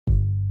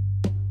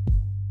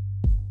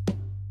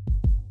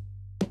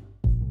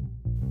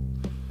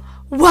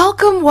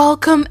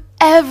Welcome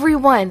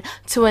everyone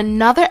to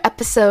another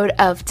episode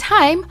of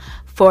Time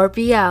for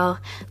BL.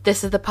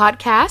 This is the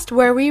podcast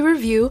where we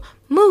review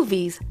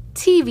movies,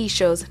 TV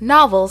shows,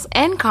 novels,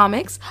 and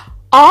comics,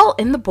 all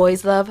in the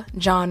boys love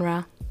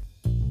genre.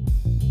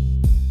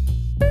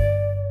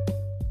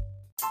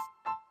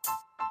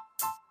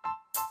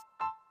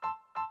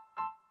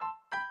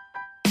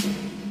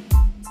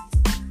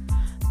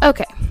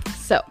 Okay,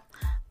 so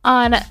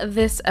on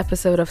this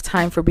episode of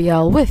Time for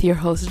BL with your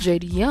host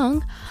JD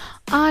Young,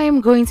 I am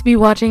going to be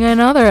watching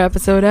another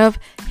episode of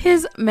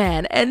His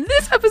Man, and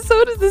this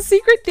episode is the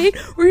secret date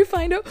where we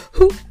find out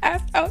who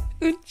asked out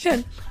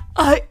Eunchen.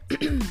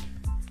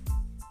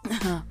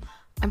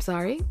 I'm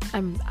sorry,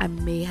 I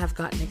may have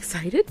gotten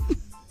excited,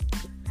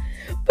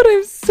 but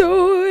I'm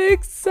so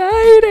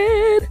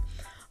excited.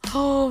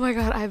 Oh my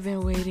god, I've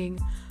been waiting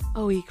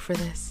a week for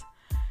this.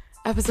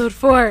 Episode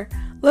 4,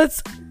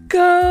 let's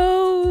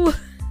go.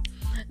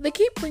 They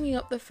keep bringing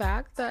up the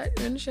fact that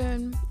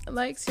Eunchen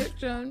likes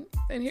Hyukjun,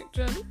 and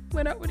Hyukjun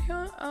went out with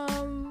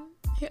Hyun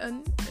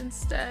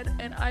instead,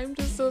 and I'm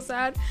just so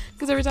sad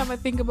because every time I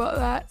think about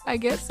that, I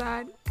get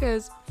sad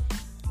because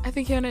I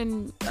think Hyun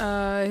and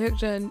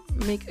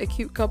Hyukjun make a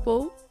cute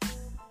couple,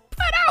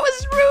 but I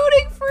was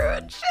rooting for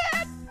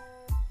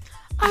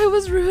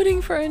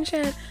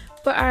Eunchen.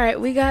 But alright,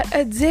 we got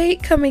a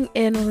date coming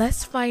in.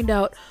 Let's find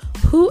out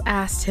who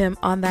asked him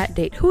on that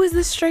date. Who is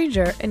this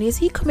stranger? And is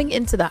he coming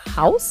into the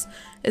house?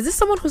 Is this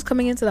someone who's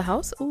coming into the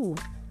house? Ooh.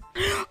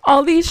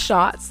 All these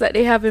shots that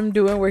they have him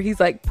doing where he's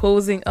like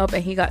posing up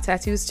and he got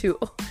tattoos too.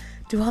 Oh,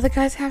 do all the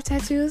guys have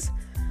tattoos?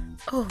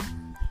 Oh.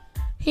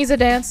 He's a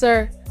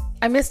dancer.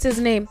 I missed his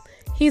name.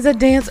 He's a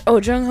dancer.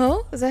 Oh,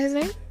 Jung-ho? Is that his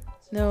name?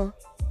 No.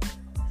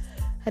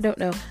 I don't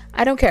know.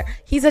 I don't care.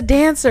 He's a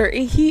dancer.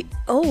 He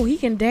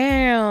can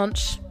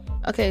dance.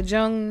 Okay,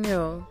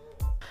 Jung-ho.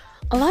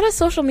 A lot of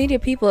social media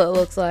people, it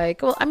looks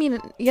like. Well, I mean,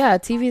 yeah,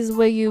 TV is the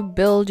way you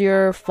build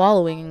your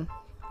following.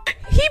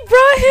 He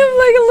brought him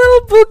like a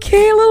little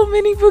bouquet, a little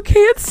mini bouquet.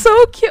 It's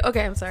so cute.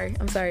 Okay, I'm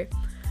sorry.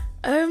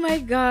 Oh my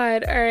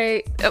god. All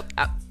right. Oh,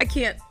 I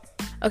can't.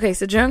 Okay,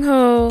 so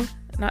Jung-ho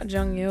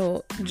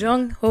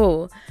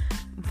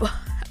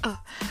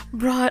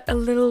brought a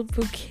little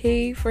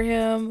bouquet for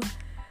him.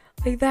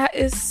 Like, that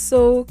is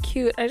so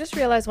cute. I just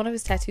realized one of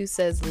his tattoos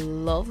says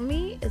love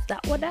me. Is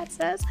that what that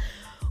says?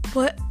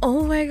 But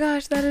oh my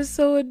gosh, that is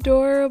so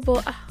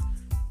adorable.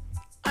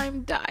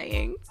 I'm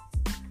dying.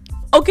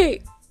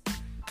 Okay.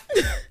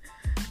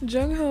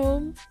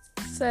 Jung-ho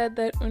said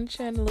that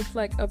Eunchen looked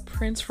like a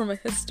prince from a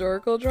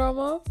historical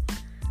drama.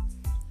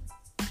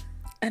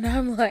 And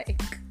I'm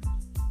like,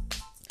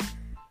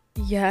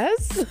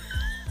 yes.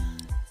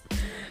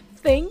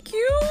 Thank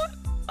you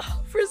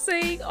for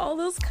saying all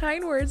those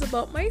kind words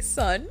about my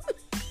son.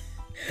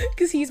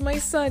 Because he's my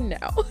son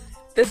now.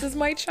 This is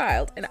my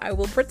child, and I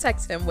will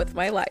protect him with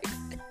my life.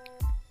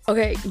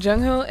 Okay,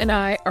 Jung-ho and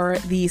I are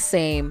the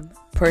same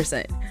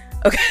person.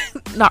 Okay,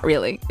 not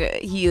really.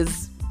 He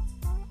is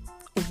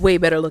way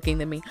better looking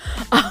than me.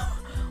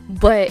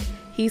 But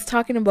he's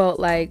talking about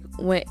like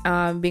when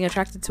being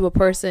attracted to a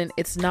person,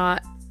 it's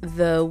not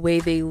the way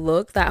they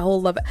look, that whole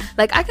love.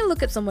 Like, I can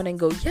look at someone and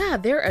go, yeah,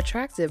 they're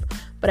attractive,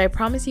 but I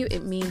promise you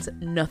it means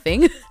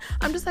nothing.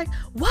 I'm just like,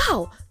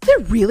 wow, they're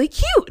really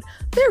cute,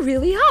 they're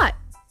really hot.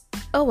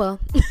 Oh well.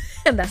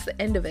 And that's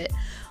the end of it.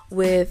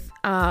 With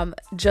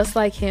just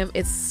like him,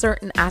 it's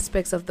certain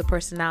aspects of the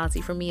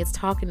personality. For me, it's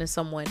talking to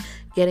someone,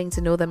 getting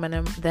to know them,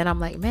 and then I'm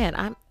like,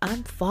 man,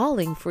 I'm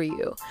falling for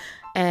you.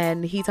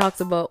 And he talks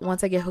about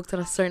once I get hooked on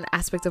a certain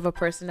aspect of a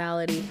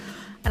personality,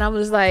 and I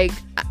was like,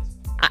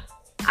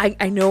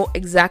 I know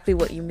exactly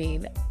what you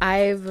mean.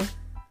 I've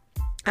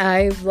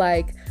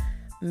like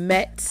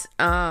met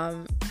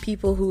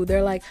people who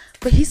they're like,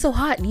 but he's so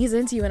hot and he's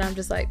into you, and I'm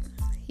just like,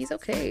 he's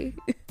okay.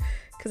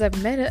 Because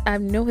I've met it, I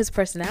know his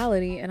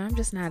personality, and I'm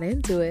just not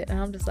into it. And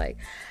I'm just like,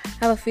 I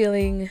have a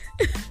feeling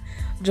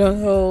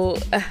Jung-ho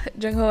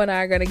and I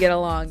are gonna get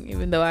along,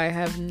 even though I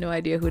have no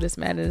idea who this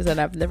man is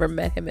and I've never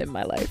met him in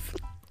my life.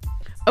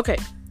 Okay,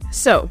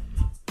 so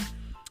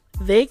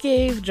they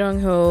gave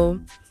Jung-ho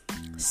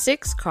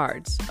 6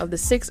 cards of the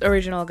 6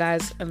 original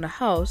guys in the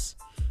house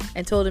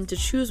and told him to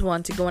choose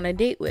one to go on a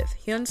date with.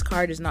 Hyun's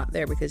card is not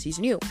there because he's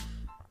new.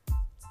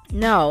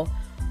 Now,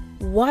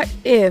 what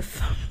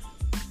if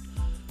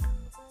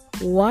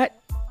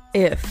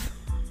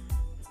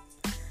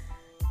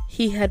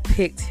he had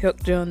picked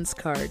Hyukjun's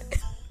card,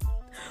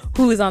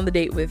 who is on the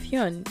date with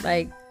Hyun?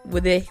 Like,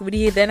 would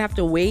he then have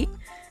to wait, and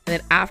then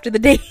after the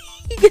date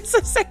he gets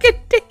a second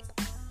date?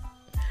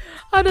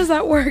 How does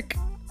that work?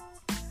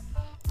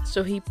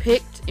 So he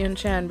picked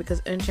Eunchen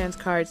because Eunchen's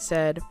card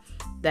said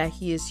that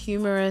he is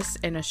humorous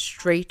and a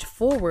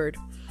straightforward,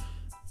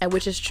 and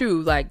which is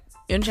true. Like,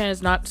 Eunchen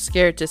is not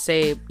scared to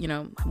say, you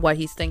know, what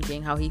he's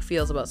thinking, how he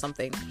feels about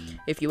something,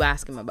 if you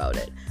ask him about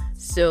it.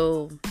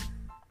 So,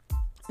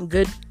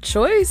 good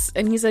choice.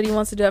 And he said he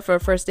wants to do that for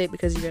a first date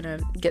because you're gonna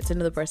get to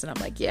know the person.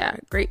 I'm like, yeah,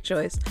 great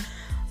choice.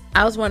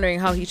 I was wondering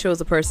how he chose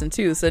a person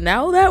too. So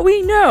now that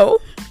we know,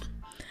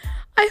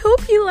 I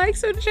hope he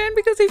likes Unchan,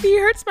 because if he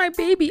hurts my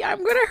baby,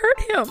 I'm gonna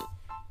hurt him.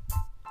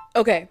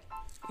 Okay,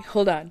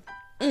 hold on.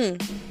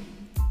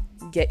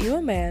 Get you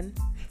a man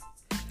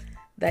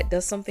that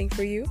does something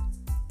for you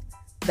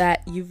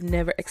that you've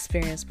never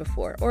experienced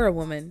before, or a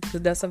woman who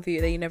does something for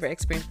you that you never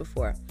experienced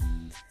before.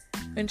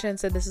 Unchan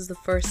said this is the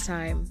first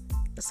time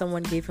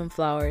someone gave him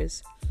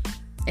flowers,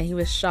 and he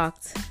was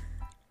shocked,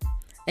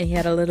 and he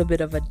had a little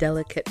bit of a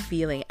delicate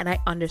feeling. And I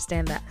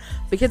understand that,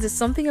 because it's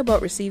something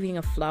about receiving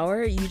a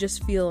flower, you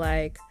just feel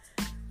like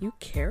you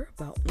care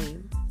about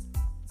me,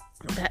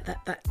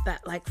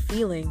 that like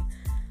feeling.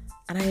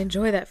 And I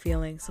enjoy that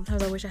feeling.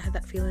 Sometimes I wish I had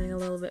that feeling a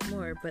little bit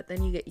more, but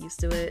then you get used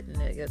to it,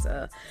 and it gets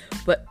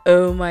but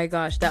oh my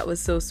gosh, that was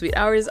so sweet.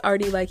 I was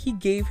already like, he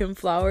gave him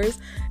flowers.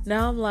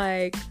 Now I'm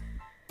like,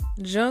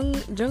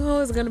 Jung-ho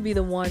is gonna be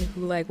the one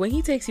who, like, when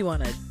he takes you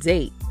on a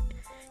date,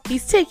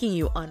 he's taking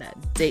you on a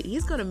date.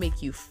 He's gonna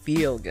make you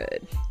feel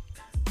good.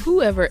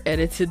 Whoever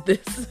edited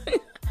this.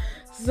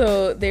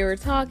 So they were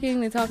talking.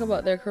 They talk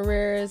about their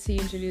careers. He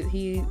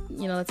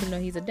lets him know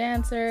he's a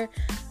dancer.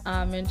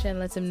 Unchan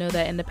lets him know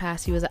that in the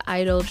past he was an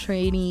idol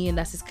trainee, and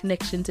that's his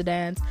connection to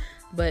dance.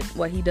 But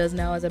what he does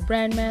now as a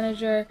brand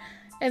manager.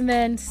 And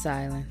then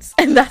silence.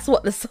 And that's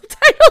what the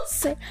subtitles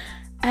say.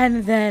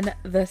 And then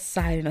the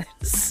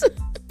silence.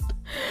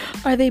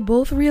 Are they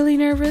both really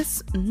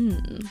nervous?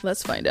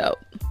 Let's find out.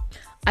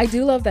 I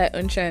do love that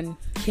Unchan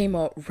came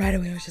out right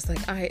away. I was just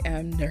like, I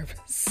am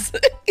nervous.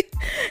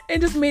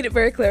 And just made it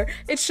very clear.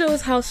 It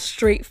shows how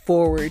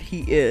straightforward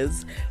he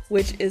is,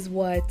 which is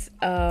what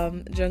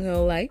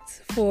Jung-ho liked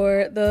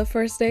for the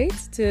first date,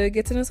 to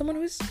get to know someone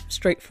who's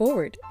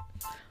straightforward.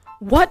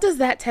 What does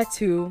that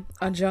tattoo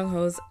on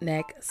Jung-ho's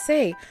neck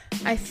say?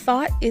 I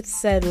thought it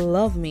said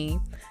love me.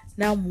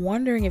 Now I'm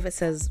wondering if it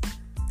says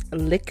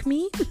lick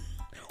me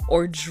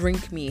or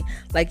drink me.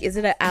 Like, is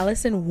it an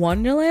Alice in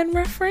Wonderland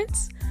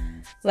reference?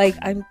 Like,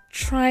 I'm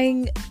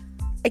trying...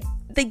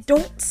 they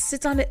don't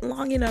sit on it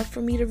long enough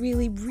for me to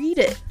really read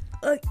it.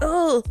 Like,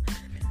 oh.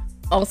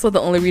 Also, the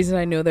only reason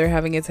I know they're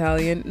having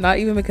Italian, not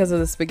even because of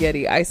the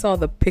spaghetti. I saw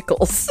the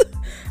pickles.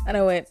 And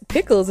I went,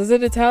 pickles? Is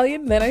it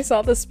Italian? Then I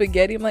saw the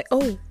spaghetti. I'm like,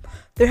 oh,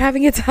 they're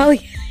having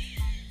Italian.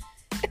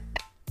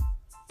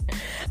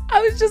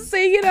 I was just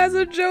saying it as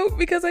a joke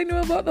because I knew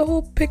about the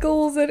whole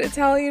pickles and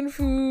Italian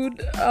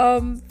food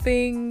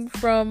thing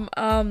from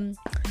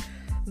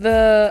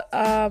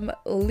the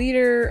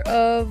leader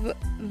of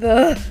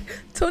the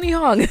Tony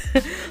Hong.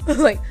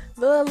 Like,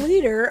 the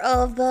leader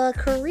of the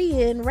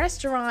Korean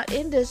restaurant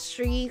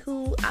industry,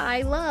 who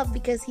I love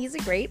because he's a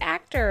great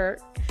actor.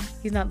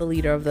 He's not the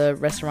leader of the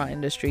restaurant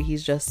industry.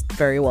 He's just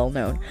very well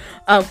known.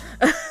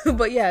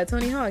 But yeah,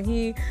 Tony Hong,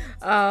 he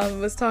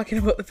was talking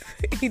about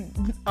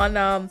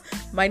on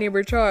My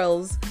Neighbor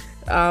Charles,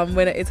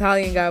 when an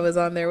Italian guy was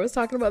on there, was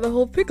talking about the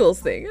whole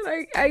pickles thing.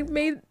 And I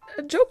made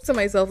a joke to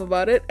myself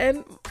about it,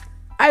 and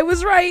I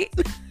was right.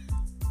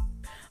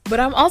 But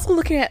I'm also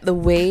looking at the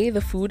way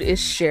the food is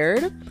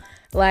shared.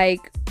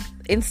 Like,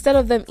 instead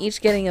of them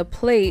each getting a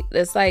plate,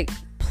 it's like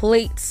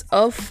plates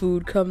of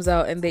food comes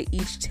out, and they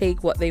each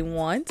take what they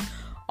want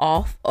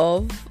off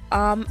of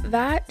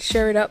that,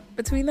 share it up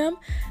between them,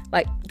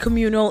 like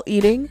communal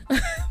eating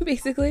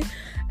basically.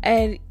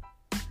 And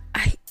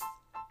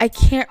I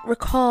can't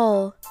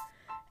recall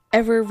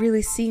ever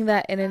really seeing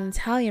that in an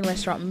Italian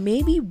restaurant.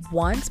 Maybe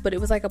once, but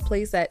it was like a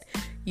place that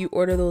you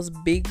order those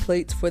big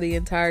plates for the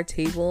entire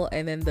table,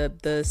 and then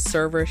the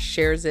server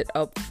shares it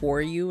up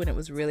for you, and it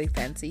was really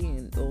fancy,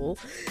 and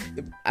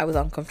I was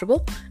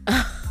uncomfortable.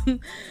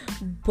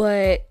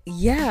 But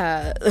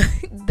yeah,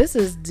 this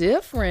is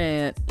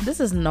different.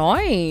 This is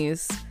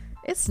nice.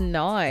 It's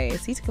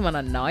nice. He took him on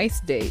a nice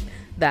date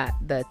that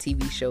the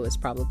TV show is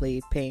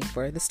probably paying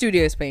for. The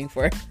studio is paying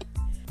for.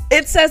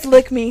 It says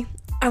lick me.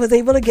 I was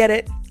able to get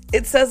it.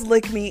 It says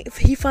lick me.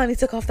 He finally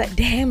took off that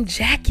damn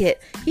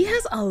jacket. He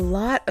has a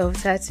lot of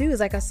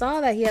tattoos. Like, I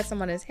saw that he had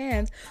some on his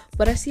hands,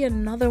 but I see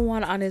another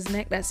one on his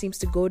neck that seems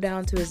to go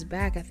down to his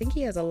back. I think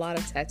he has a lot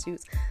of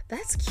tattoos.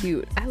 That's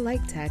cute. I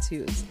like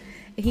tattoos.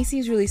 He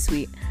seems really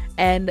sweet.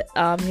 And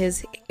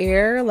his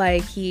hair,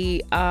 like,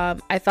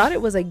 I thought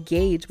it was a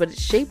gauge, but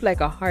it's shaped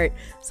like a heart.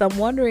 So I'm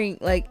wondering,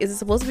 like, is it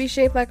supposed to be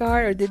shaped like a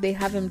heart, or did they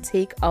have him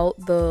take out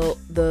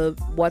the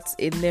what's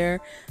in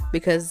there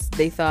because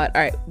they thought,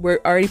 all right, we're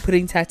already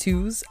putting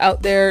tattoos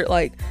out there,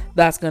 like,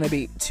 that's gonna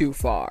be too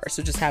far,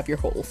 so just have your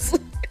holes.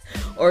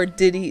 Or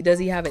does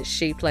he have it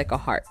shaped like a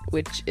heart,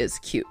 which is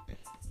cute.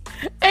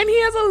 And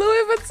he has a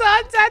Louis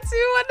Vuitton tattoo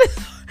on his...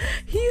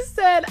 He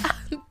said,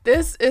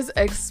 this is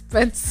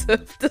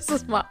expensive. This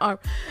is my arm.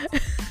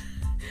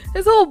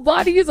 His whole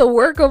body is a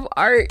work of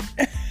art.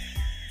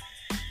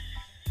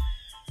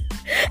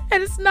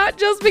 And it's not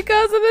just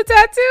because of the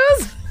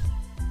tattoos.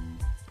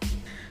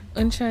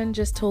 Unchan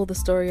just told the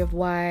story of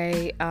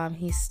why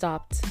he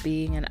stopped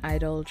being an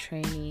idol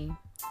trainee.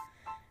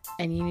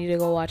 And you need to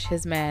go watch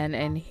His Man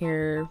and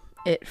hear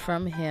it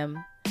from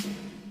him.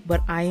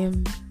 But I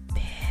am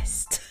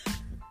pissed.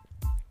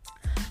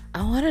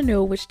 I want to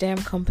know which damn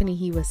company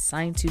he was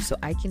signed to so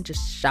I can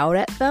just shout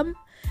at them.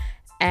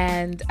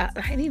 And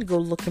I need to go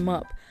look him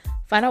up.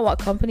 find out what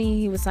company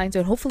he was signed to,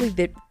 and hopefully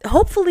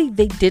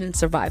they didn't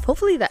survive.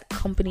 Hopefully that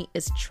company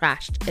is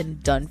trashed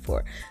and done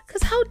for.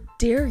 Because how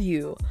dare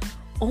you?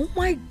 Oh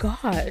my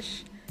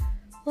gosh.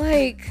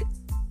 Like,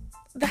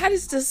 that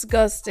is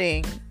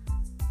disgusting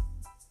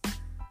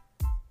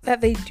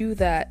that they do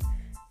that.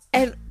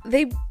 And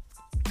they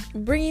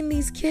bring in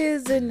these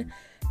kids and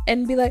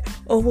be like,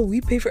 oh, well,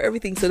 we pay for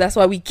everything, so that's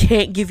why we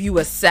can't give you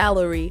a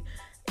salary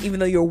even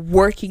though you're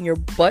working your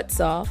butts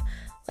off.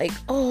 Like,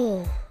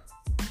 oh,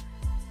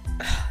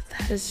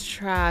 that is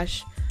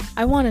trash.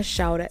 I want to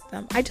shout at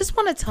them. I just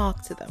want to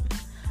talk to them.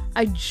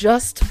 I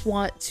just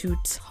want to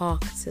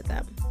talk to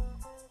them.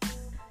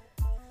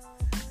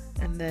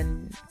 And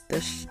then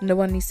no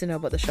one needs to know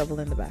about the shovel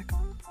in the back.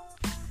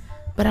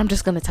 But I'm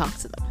just going to talk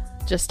to them.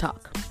 Just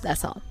talk.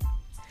 That's all.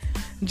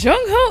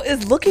 Jung-ho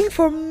is looking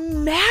for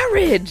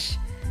marriage.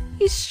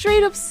 He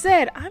straight up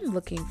said, I'm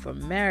looking for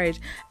marriage.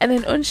 And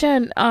then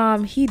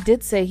Euncheon, he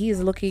did say he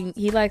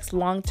likes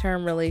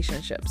long-term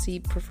relationships.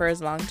 He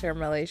prefers long-term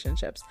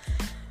relationships.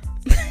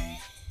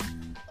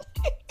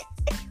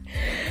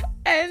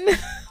 And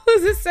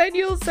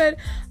Senyul said,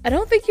 I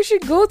don't think you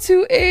should go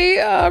to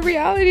a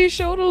reality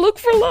show to look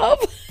for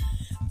love.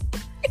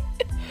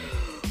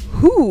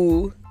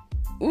 Ooh.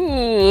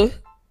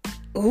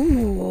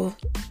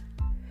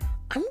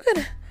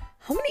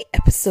 How many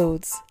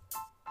episodes?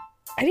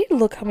 I need to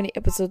look how many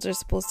episodes are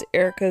supposed to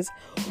air, because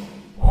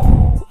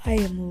I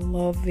am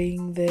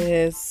loving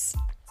this.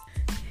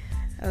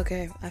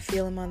 Okay, I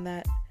feel him on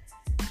that.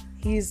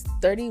 He's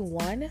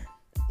 31.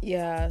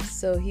 Yeah,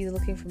 so he's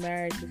looking for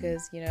marriage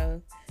because,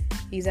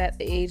 he's at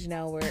the age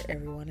now where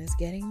everyone is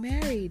getting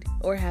married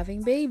or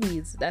having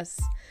babies. That's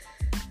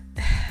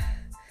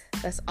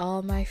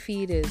all my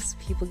feed is.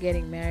 People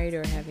getting married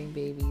or having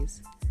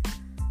babies.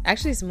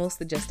 Actually, it's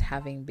mostly just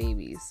having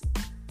babies.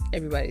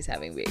 Everybody's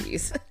having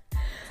babies.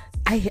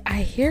 I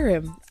hear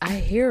him.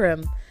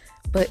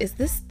 But is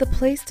this the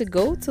place to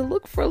go to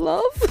look for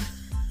love?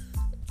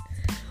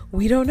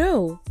 We don't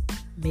know.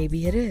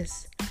 Maybe it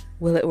is.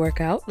 Will it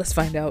work out? Let's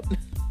find out.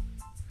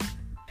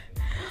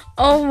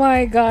 Oh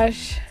my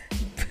gosh.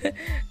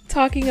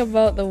 Talking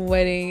about the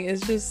wedding is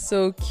just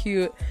so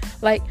cute.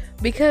 Like,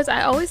 because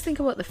I always think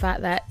about the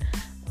fact that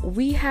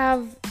we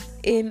have,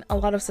 in a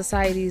lot of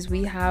societies,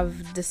 we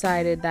have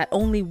decided that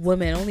only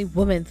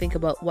women think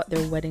about what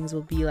their weddings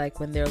will be like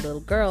when they're little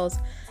girls,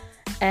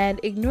 and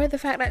ignore the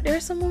fact that there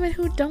are some women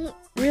who don't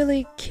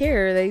really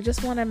care. They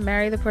just want to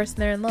marry the person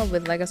they're in love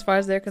with. Like, as far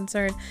as they're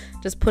concerned,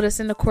 just put us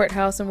in the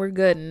courthouse and we're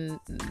good and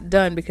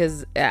done,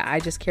 because I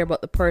just care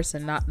about the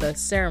person, not the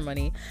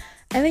ceremony.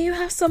 And then you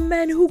have some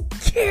men who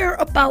care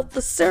about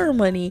the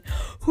ceremony,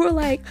 who are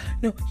like,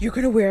 no, you're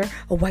going to wear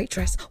a white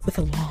dress with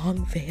a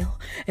long veil.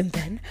 And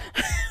then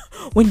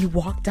when you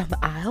walk down the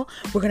aisle,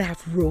 we're going to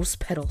have rose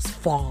petals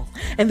fall.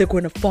 And they're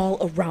going to fall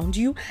around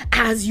you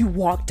as you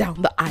walk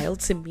down the aisle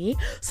to me.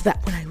 So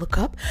that when I look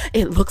up,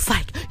 it looks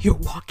like you're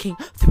walking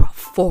through a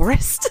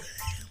forest.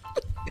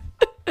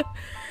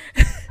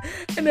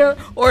 And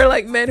or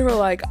like men who are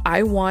like,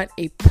 I want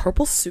a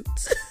purple suit.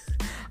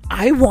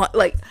 I want,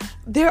 like,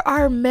 there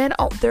are men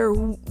out there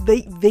who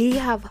they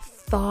have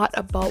thought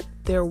about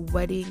their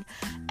wedding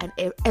and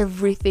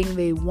everything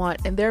they want.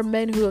 And there are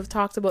men who have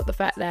talked about the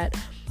fact that,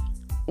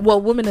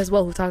 well, women as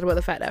well, who've talked about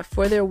the fact that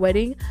for their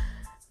wedding,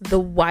 the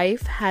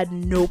wife had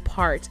no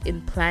part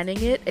in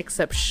planning it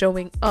except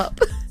showing up,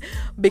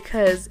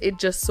 because it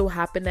just so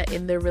happened that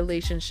in their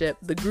relationship,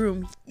 the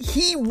groom,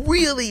 he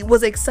really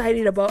was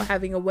excited about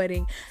having a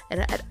wedding and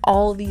had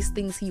all these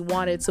things he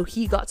wanted, so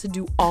he got to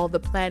do all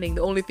the planning.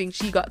 The only thing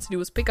she got to do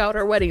was pick out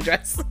her wedding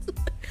dress.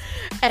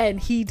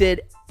 And he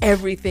did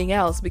everything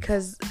else,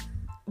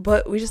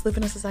 but we just live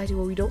in a society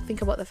where we don't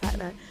think about the fact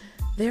that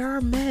there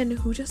are men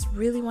who just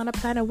really want to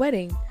plan a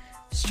wedding,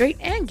 straight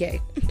and gay.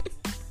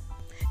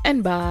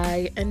 And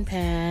bi, and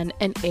pan,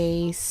 and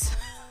ace,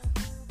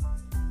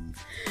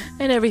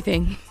 and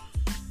everything.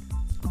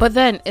 But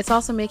then it's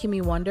also making me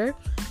wonder,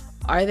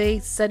 are they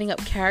setting up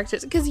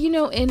characters? Because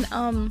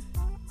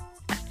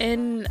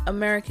in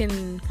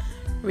American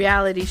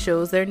reality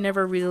shows, they're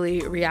never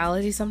really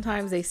reality.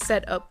 Sometimes they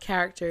set up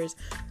characters.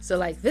 So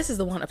like, this is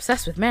the one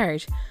obsessed with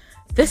marriage.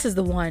 This is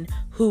the one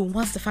who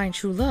wants to find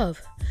true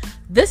love.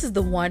 This is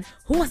the one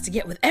who wants to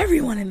get with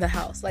everyone in the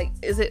house. Like,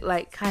 is it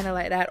like kind of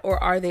like that, or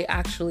are they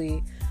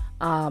actually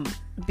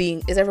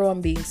is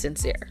everyone being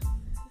sincere?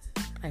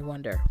 I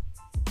wonder.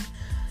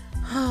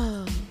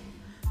 I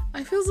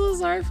feel so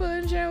sorry for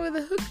Euncheon with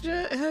the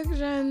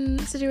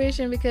Hyukjun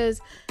situation, because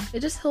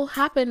it just so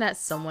happened that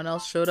someone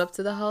else showed up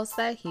to the house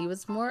that he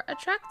was more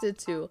attracted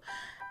to,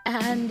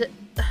 and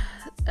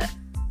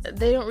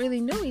they don't really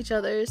know each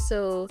other,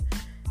 so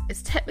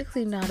it's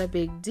technically not a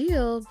big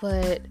deal,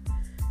 but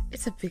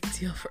it's a big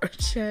deal for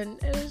Euncheon,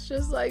 and it's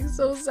just like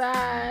so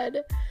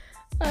sad.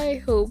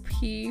 I hope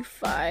he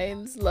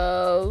finds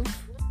love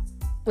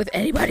with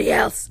anybody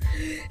else.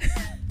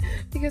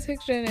 Because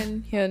Hyukjun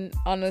and Hyun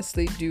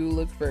honestly do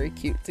look very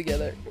cute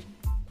together.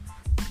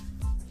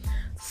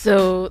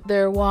 So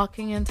they're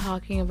walking and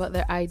talking about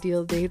their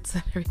ideal dates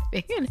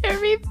and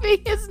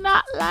everything is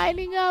not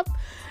lining up.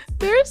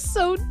 They're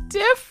so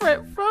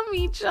different from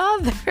each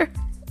other.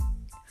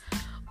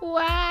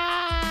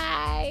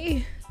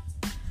 Why?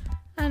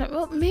 I don't.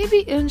 Well,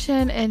 maybe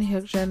Eunchen and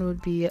Hyukjun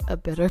would be a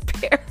better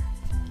pair.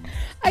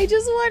 I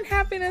just want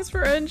happiness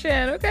for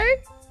Eunchen,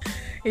 okay?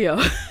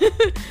 Yo.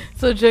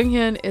 So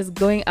Junghyun is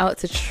going out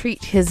to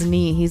treat his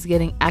knee. He's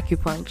getting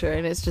acupuncture,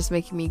 and it's just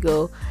making me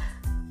go.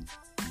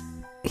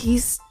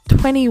 He's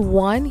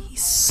 21.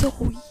 He's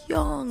so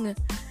young.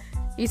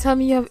 You tell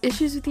me you have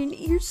issues with your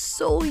knee. You're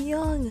so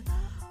young.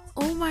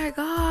 Oh my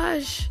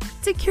gosh.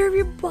 Take care of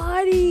your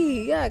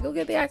body. Yeah, go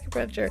get the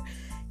acupuncture.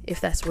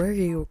 If that's where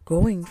you're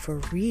going for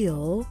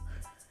real.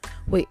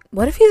 Wait,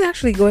 what if he's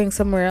actually going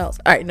somewhere else?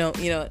 Alright, no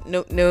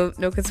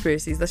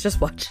conspiracies. Let's just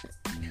watch.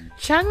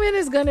 Changmin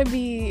is gonna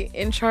be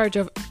in charge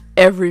of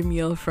every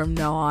meal from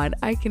now on.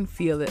 I can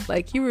feel it.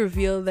 Like, he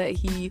revealed that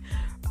he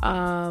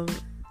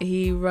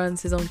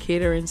runs his own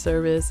catering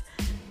service.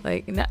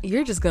 Like, now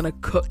you're just gonna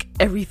cook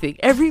everything.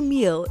 Every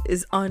meal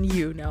is on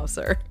you now,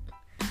 sir.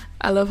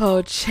 I love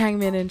how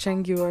Changmin and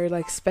Changyu are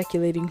like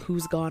speculating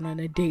who's gone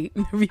on a date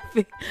and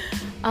everything.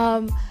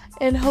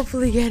 And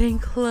hopefully getting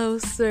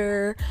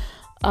closer.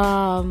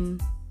 Well,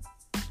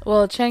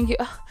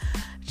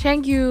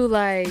 Changyu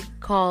like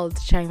called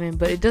Changmin,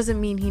 but it doesn't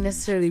mean he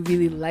necessarily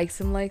really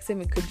likes him.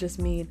 It could just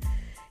mean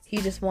he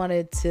just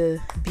wanted to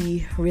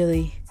be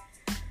really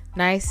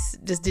nice,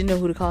 just didn't know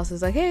who to call, so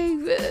it's like,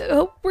 hey,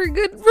 hope we're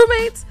good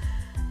roommates.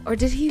 Or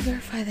did he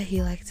verify that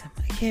he liked him?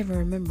 I can't even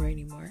remember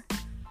anymore.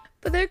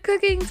 But they're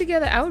cooking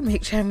together. I would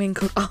make Changmin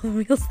cook all the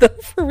meals though,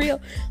 for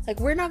real. Like,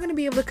 we're not going to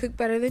be able to cook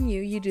better than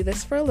you. You do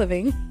this for a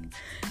living.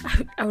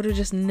 I would have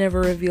just never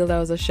revealed I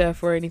was a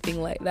chef or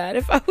anything like that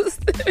if I was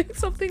doing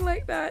something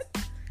like that.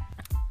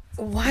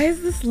 Why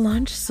is this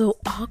lunch so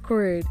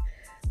awkward?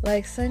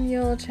 Like,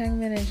 Sunyeol,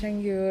 Changmin, and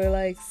Changyu are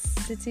like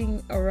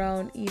sitting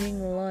around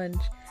eating lunch,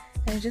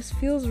 and it just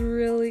feels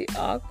really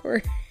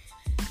awkward.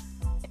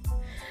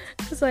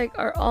 It's like,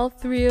 are all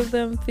three of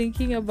them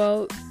thinking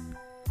about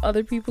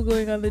other people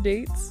going on the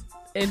dates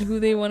and who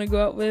they want to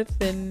go out with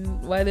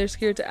and why they're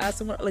scared to ask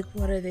them? Like,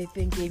 what are they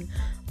thinking?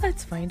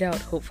 Let's find out,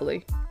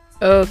 hopefully.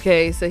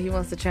 Okay, so he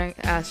wants to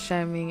ask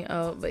Changmin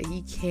out, but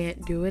he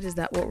can't do it. Is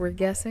that what we're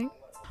guessing?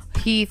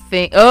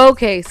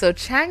 Okay, so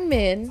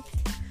Changmin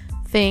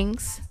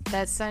thinks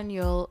that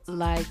Sunyeol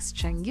likes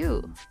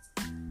Changyu.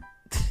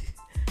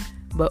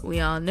 But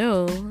we all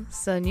know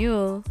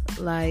Sunyeol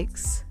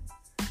likes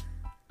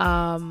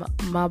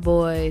my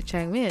boy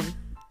Changmin.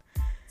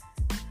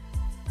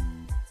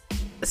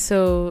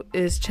 So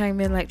is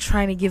Changmin like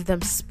trying to give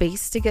them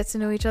space to get to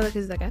know each other?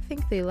 Because like, I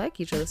think they like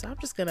each other, so I'm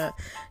just gonna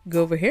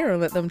go over here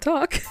and let them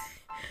talk.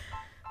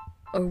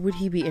 Or would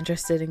he be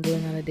interested in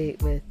going on a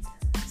date with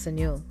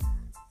Sunyeol?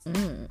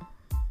 Changyu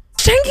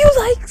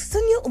likes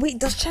Sunyeol. Wait,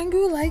 does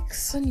Changyu like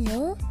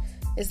Sunyeol?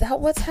 Is that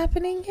what's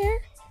happening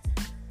here?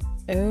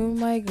 Oh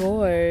my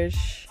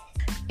gosh.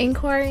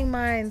 Inquiring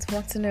minds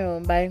want to know.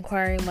 By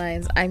inquiring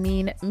minds, I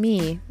mean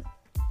me.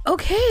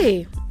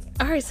 Okay.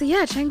 Alright, so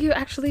yeah, Changyu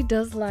actually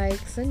does like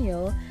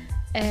Sunyeol,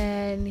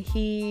 and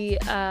he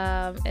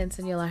and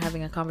Sunyeol are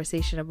having a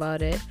conversation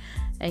about it,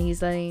 and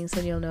he's letting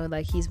Sunyeol know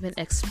like he's been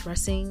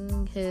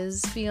expressing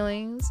his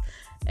feelings,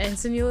 and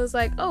Sunyeol is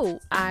like,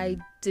 oh, I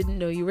didn't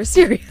know you were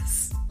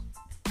serious.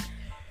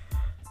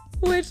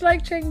 Which,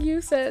 like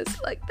Changyu says,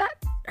 like,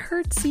 that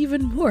hurts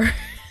even more.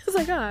 It's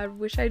like, oh, I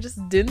wish I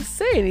just didn't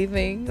say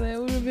anything. That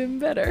would have been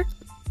better.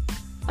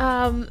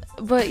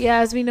 But yeah,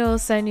 as we know,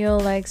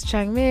 Sunyeol likes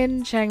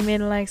Changmin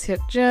likes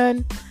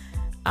Hyukjun.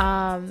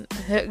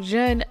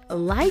 Hyukjun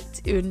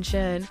liked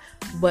Eunchen,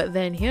 but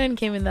then Hyun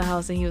came in the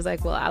house and he was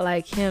like, well, I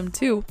like him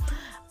too.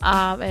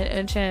 And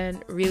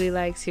Eunchen really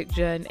likes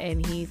Hyukjun,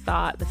 and he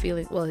thought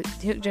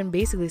Hyukjun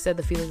basically said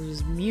the feeling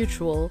was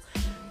mutual,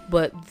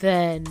 but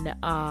then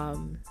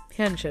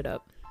Hyun showed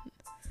up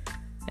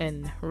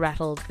and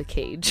rattled the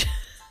cage.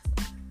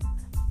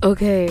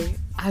 Okay,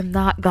 I've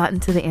not gotten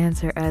to the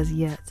answer as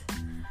yet.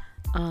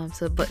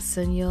 But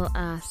Sunyeol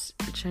asked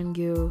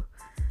Changyu,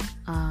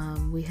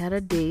 we had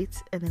a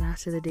date, and then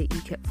after the date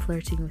you kept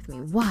flirting with me.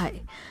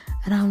 Why?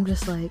 And I'm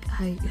just like,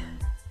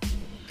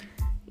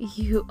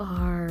 you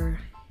are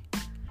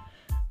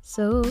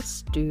so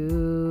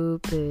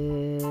stupid.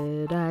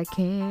 I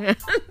can't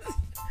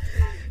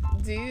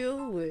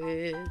deal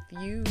with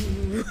you.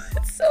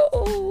 It's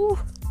so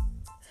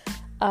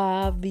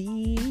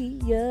obvious.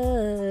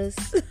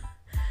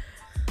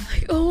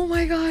 Like, oh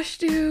my gosh,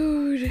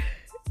 dude.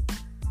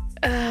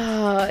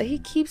 He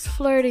keeps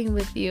flirting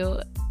with you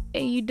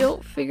and you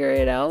don't figure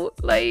it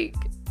out. Like,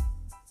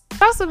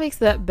 it also makes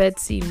that bed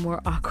scene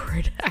more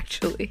awkward,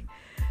 actually.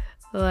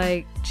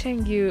 Like,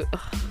 Changyu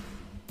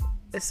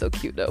is so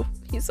cute though.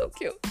 He's so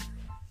cute.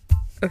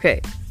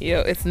 Okay,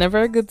 it's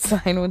never a good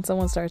sign when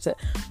someone starts it.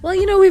 Well,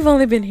 we've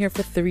only been here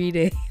for 3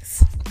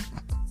 days.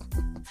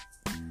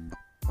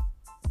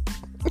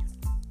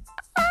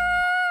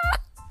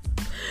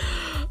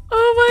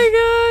 Oh my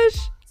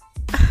gosh.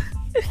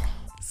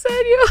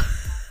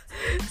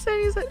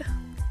 Samuel's like,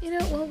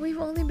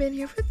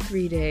 here for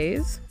 3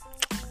 days.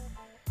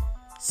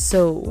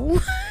 So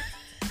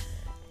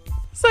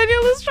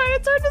Sunyul is trying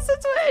to turn this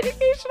into an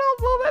educational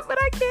moment, but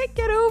I can't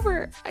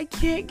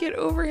get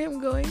over him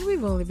going,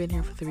 we've only been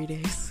here for 3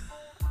 days.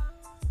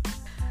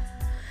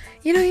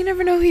 You know, you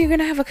never know who you're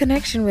gonna have a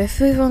connection with.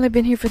 We've only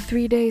been here for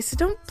 3 days, so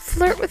don't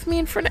flirt with me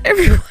in front of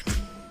everyone.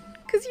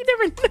 Because you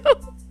never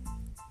know.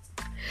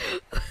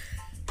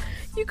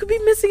 You could be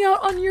missing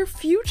out on your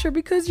future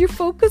because you're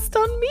focused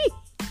on me.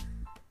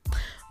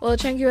 Well,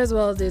 Changyu as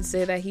well did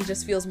say that he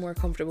just feels more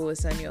comfortable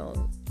with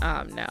Sunyul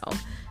now.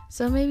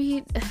 So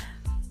maybe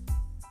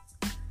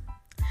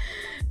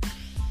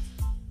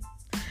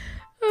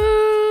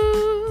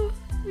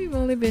we've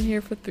only been here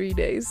for 3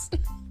 days.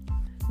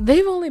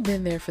 They've only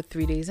been there for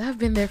 3 days. I've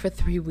been there for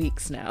 3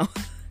 weeks now.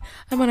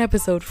 I'm on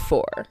episode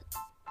 4.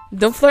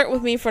 Don't flirt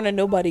with me in front of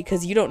nobody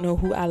because you don't know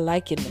who I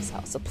like in this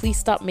house. So please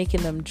stop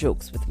making them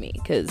jokes with me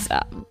because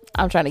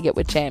I'm trying to get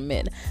with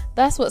Changmin.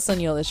 That's what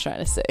Sunyul is trying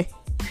to say.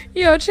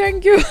 Yo,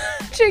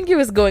 Changyu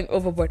is going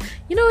overboard.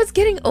 You know, it's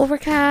getting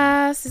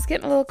overcast. It's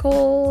getting a little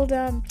cold.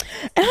 And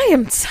I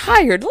am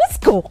tired. Let's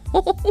go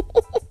home.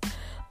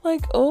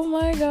 Like, oh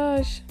my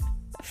gosh.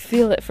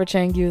 Feel it for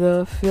Changyu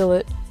though. Feel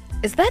it.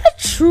 Is that a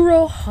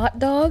churro hot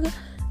dog?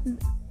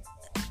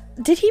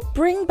 Did he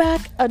bring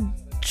back a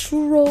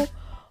churro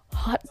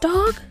hot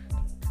dog?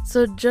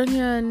 So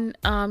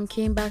Junghyun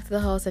came back to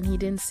the house and he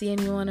didn't see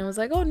anyone and was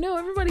like, oh no,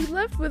 everybody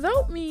left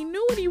without me.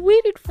 Nobody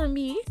waited for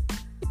me.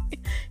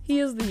 He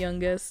is the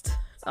youngest.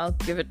 I'll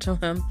give it to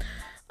him.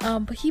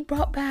 But he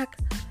brought back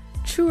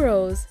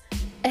churros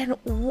and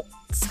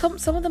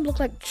some of them look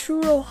like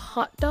churro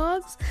hot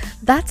dogs.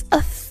 That's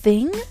a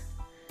thing?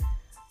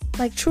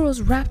 Like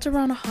churros wrapped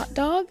around a hot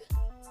dog?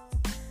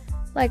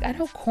 Like, I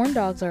know corn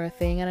dogs are a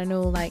thing, and I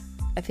know, like,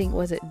 I think,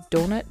 was it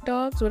donut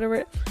dogs,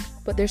 whatever,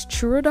 but there's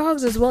churro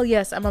dogs as well.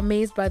 Yes, I'm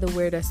amazed by the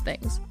weirdest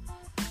things.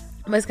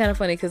 But it's kind of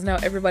funny, because now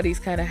everybody's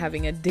kind of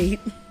having a date,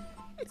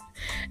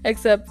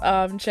 except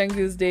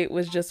Changgu's date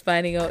was just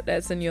finding out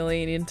that Sunyul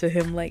ain't into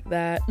him like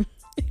that.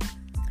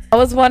 I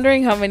was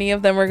wondering how many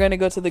of them were going to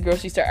go to the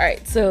grocery store.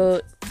 Alright,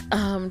 so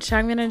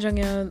Changmin and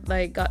Junghyun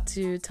like got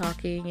to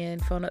talking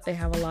and found out they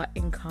have a lot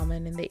in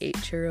common, and they ate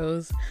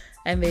churros.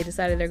 And they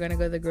decided they're going to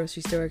go to the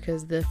grocery store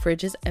because the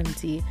fridge is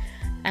empty.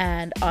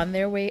 And on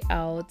their way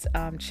out,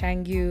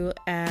 Changyu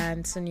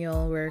and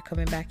Sunyul were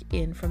coming back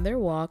in from their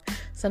walk.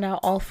 So now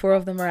all 4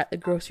 of them are at the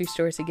grocery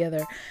store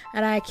together.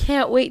 And I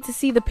can't wait to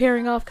see the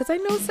pairing off because I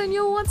know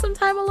Sunyul wants some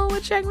time alone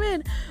with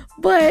Changmin.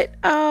 But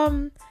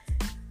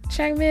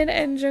Changmin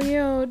and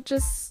Junghyun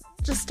just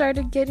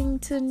started getting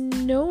to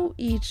know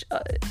each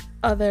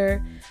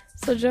other.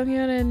 So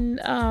Junghyun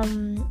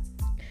and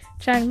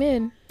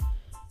Changmin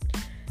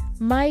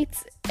might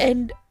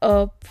end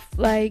up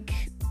like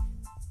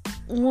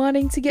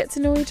wanting to get to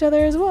know each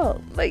other as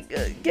well, like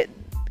get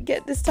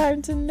this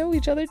time to know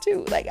each other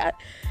too. Like,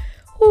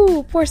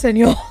 poor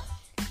Sunyul.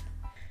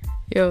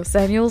 Yo,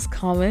 Sunyul's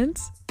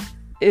comments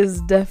is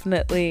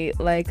definitely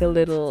like a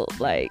little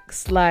like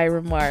sly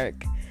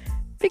remark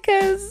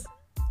because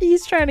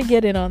he's trying to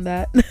get in on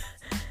that.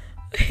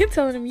 He's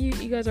telling him you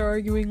guys are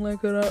arguing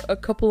like a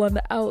couple on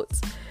the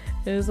outs.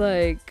 And it's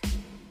like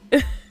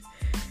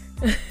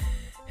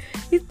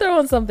he's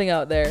throwing something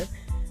out there.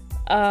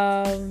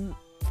 And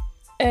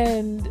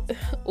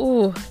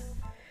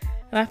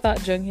I thought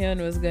Junghyun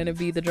was gonna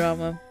be the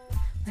drama.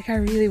 Like, I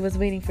really was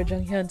waiting for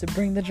Junghyun to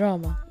bring the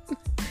drama.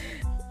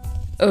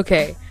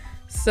 Okay,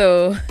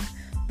 so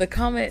the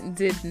comment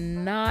did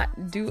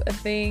not do a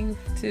thing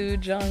to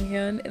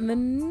Junghyun in the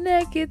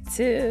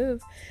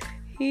negative.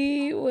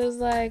 He was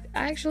like,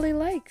 I actually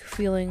like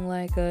feeling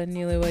like a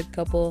newlywed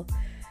couple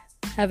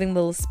having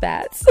little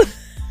spats.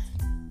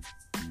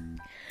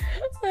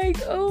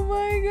 Like, oh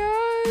my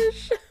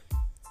gosh.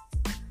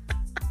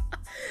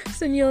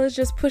 Sunyul is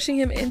just pushing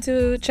him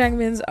into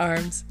Changmin's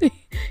arms.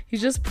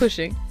 He's just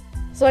pushing.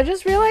 So I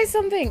just realized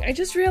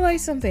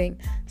something.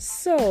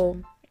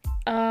 So,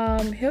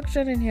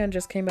 Hyukjun and Hyun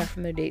just came back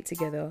from their date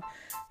together.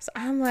 So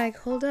I'm like,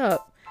 hold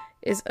up.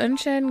 Is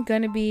Eunchen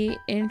gonna be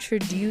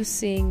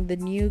introducing the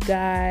new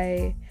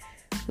guy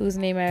whose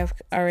name I've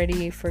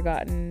already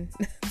forgotten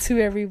to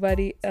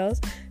everybody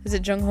else? Is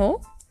it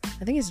Jungho?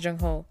 I think it's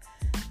Jungho.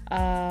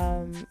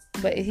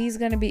 But he's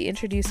gonna be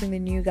introducing the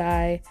new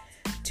guy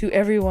to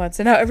everyone.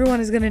 So now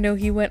everyone is gonna know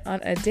he went on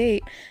a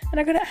date, and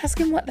I'm gonna ask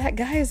him what that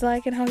guy is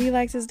like and how he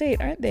likes his date,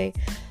 aren't they?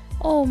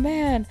 Oh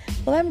man.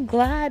 Well, I'm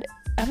glad.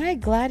 Am I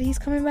glad he's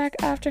coming back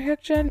after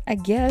Hyukjun? I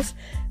guess,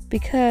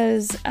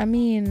 because I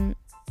mean,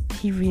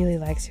 he really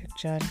likes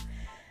Hyukjun,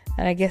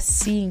 and I guess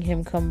seeing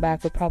him come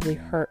back would probably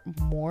hurt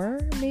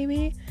more.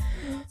 Maybe.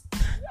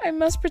 I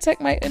must protect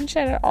my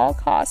Eunchen at all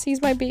costs.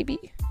 He's my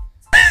baby.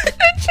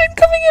 Eunchen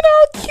coming in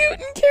all cute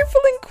and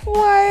careful and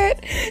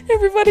quiet.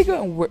 Everybody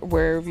going,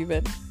 where have you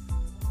been?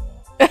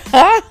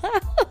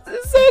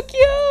 So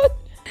cute.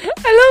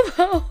 I love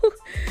how,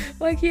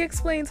 like, he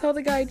explains how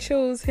the guy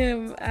chose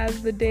him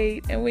as the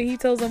date, and when he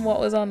tells them what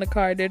was on the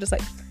card, they're just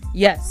like,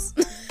 yes,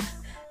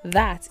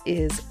 that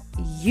is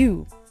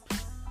you.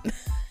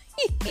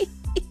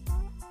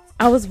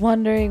 I was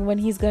wondering when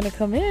he's gonna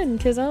come in,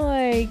 because I'm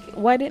like,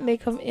 why didn't they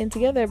come in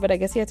together? But I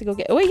guess he had to go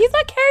get. Wait, he's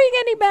not carrying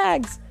any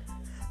bags.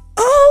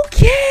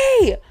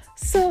 Okay,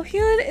 so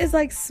Hyun is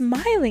like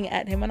smiling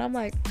at him, and I'm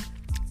like,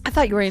 I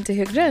thought you were into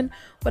Hyukjin.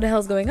 What the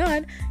hell's going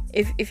on?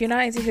 If you're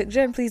not into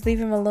Hyukjin, please leave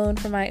him alone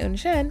for my own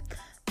Shin.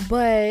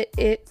 But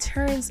it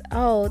turns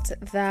out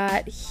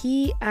that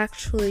he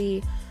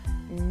actually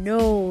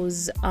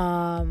knows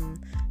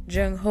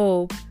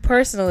Jung-ho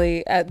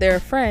personally.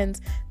 They're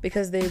friends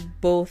because they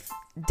both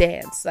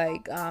dance.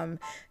 Like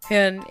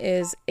Hyun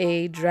is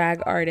a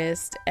drag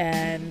artist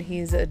and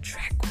he's a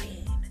drag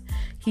queen.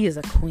 He is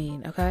a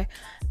queen, okay?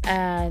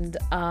 And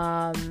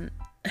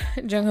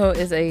Jung-ho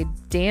is a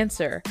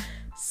dancer.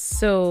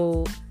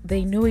 So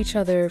they know each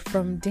other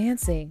from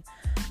dancing.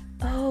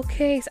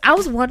 Okay, so I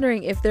was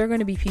wondering if there are going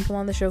to be people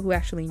on the show who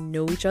actually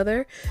know each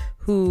other,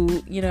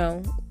 who, you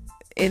know,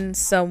 in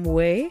some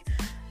way,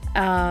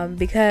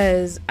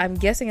 because I'm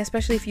guessing,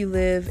 especially if you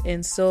live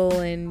in Seoul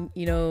and,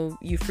 you know,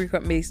 if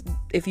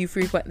you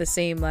frequent the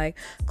same like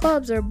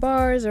clubs or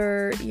bars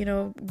or, you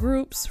know,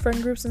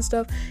 friend groups and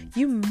stuff,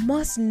 you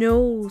must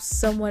know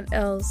someone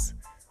else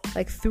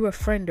like through a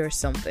friend or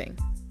something.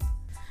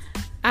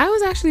 I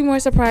was actually more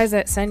surprised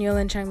that Sanyul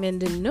and Changmin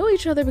didn't know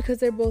each other, because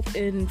they're both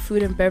in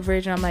food and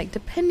beverage, and I'm like,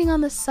 depending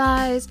on the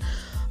size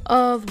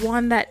of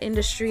one, that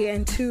industry,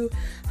 and two,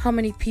 how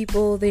many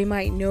people they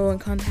might know and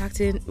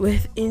contacted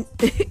with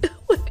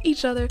with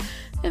each other,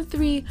 and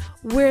three,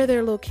 where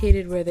they're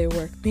located, where they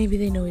work. Maybe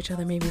they know each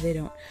other, maybe they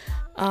don't.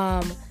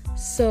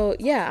 So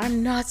yeah,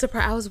 I'm not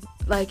surprised. I was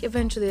like,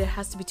 eventually there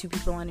has to be two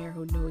people on here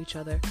who know each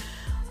other.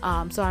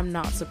 So I'm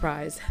not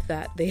surprised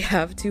that they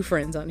have two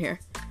friends on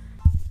here.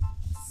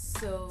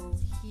 So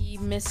he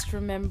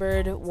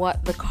misremembered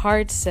what the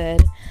card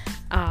said,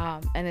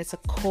 and it's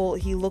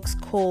he looks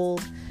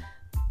cold,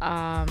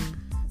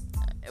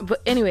 but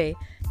anyway,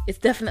 it's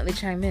definitely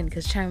Changmin,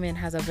 because Changmin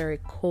has a very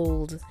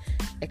cold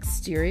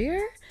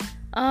exterior,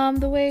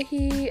 the way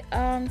he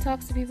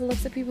talks to people,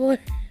 looks at people,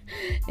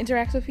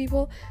 interacts with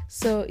people.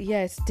 So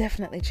yeah, it's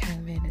definitely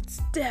Changmin.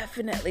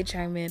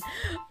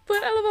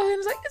 But I love how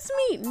him's like, it's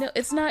me. No,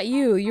 it's not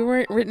you. You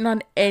weren't written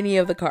on any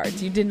of the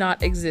cards. You did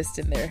not exist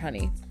in there,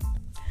 honey.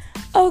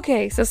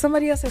 Okay, so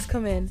somebody else has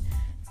come in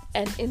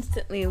and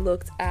instantly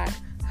looked at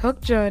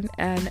Hyukjun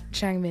and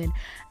Changmin,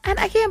 and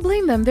I can't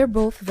blame them. They're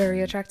both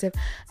very attractive.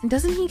 And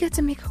doesn't he get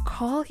to make a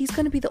call? He's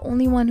gonna be the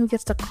only one who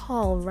gets to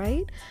call,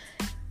 right?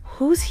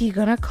 Who's he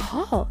gonna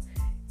call?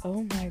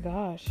 Oh my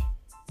gosh.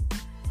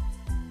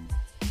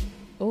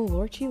 Oh,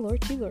 lorchy.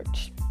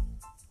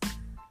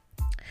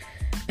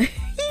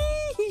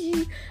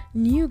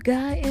 New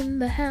guy in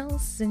the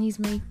house and he's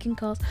making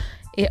calls.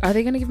 Are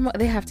they gonna give him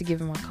they have to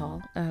give him a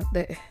call,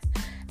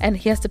 and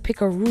he has to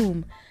pick a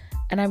room,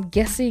 and I'm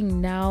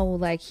guessing now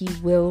like he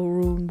will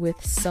room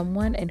with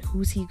someone, and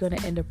who's he gonna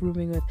end up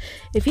rooming with?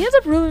 If he ends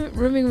up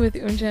rooming with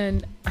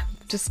Eunjun, I'm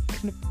just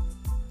gonna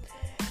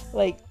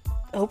like,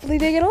 hopefully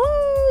they get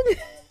along.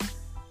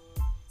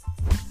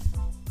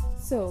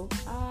 So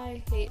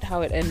I hate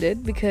how it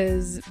ended,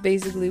 because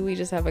basically we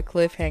just have a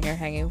cliffhanger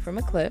hanging from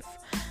a cliff.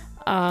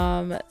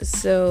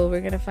 So we're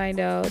gonna find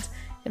out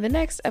in the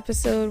next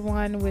episode,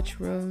 one, which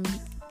room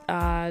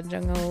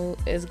Jung-ho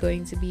is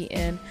going to be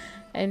in,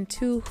 and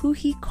two, who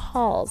he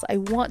calls. I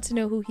want to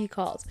know who he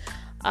calls.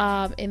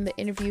 In the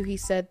interview, he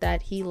said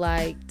that he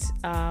liked,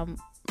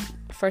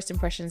 first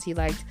impressions, he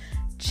liked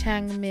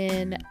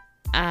Changmin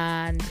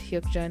and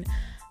Hyukjun.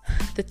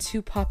 The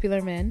two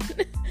popular men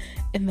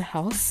in the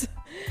house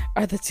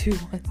are the two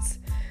ones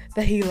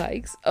that he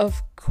likes,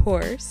 of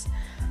course.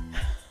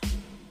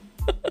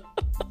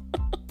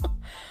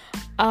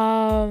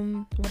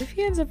 What if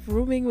he ends up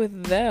rooming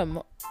with them?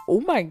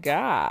 Oh my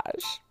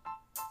gosh.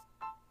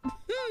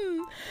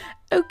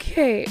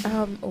 Okay,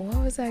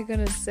 what was I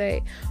gonna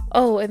say?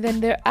 Oh, and then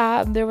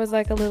there was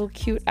like a little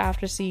cute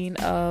after scene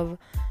of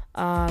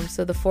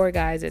so the four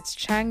guys, it's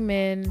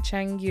Changmin,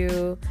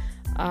 Changyu,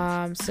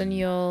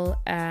 Sunyeol,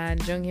 and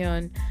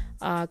Junghyun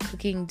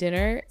cooking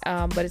dinner,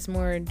 but it's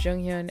more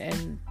Junghyun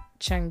and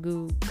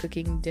Changgu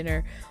cooking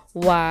dinner,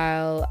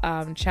 while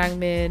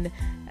Changmin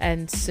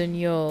and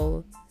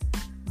Sunyeol,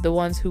 the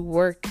ones who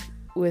work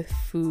with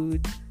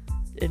food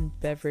and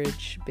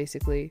beverage,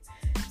 basically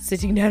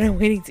sitting down and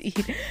waiting to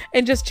eat,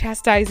 and just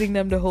chastising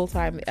them the whole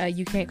time.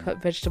 You can't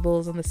cut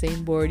vegetables on the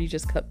same board, you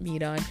just cut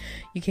meat on.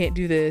 You can't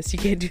do this, you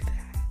can't do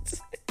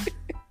that.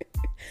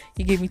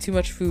 You gave me too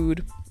much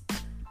food.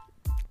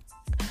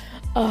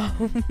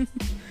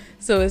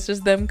 So it's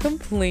just them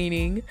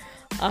complaining,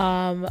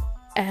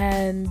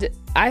 and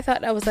I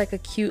thought that was like a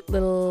cute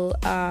little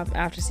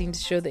after scene to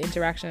show the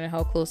interaction and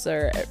how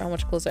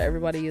much closer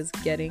everybody is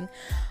getting.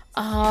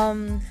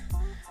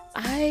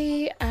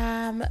 I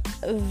am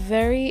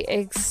very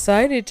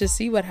excited to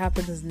see what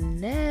happens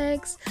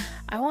next.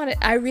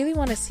 I really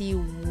want to see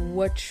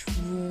which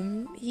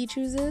room he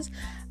chooses.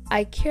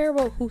 I care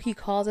about who he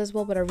calls as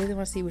well, but I really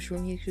want to see which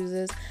room he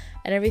chooses.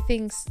 And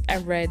everything I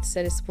read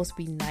said it's supposed to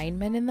be 9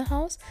 men in the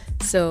house.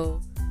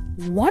 So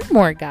one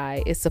more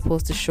guy is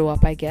supposed to show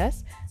up, I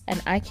guess.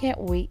 and I can't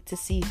wait to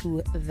see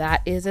who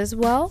that is as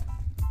well.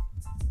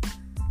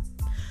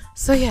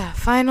 So yeah,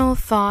 final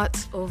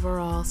thoughts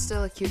overall.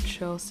 Still a cute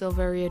show, still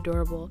very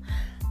adorable.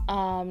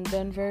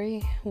 Done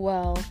very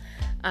well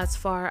as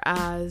far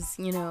as,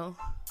 a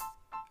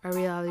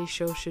reality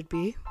show should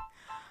be.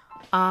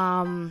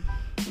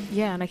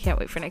 Yeah, and I can't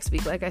wait for next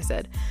week, like I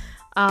said.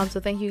 So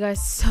thank you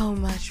guys so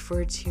much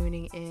for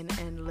tuning in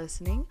and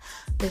listening.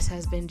 This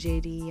has been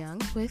JD Young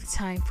with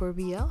Time for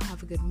BL.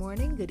 Have a good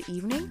morning, good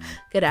evening,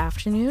 good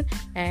afternoon,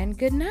 and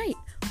good night,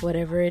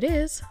 whatever it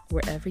is,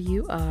 wherever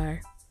you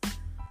are.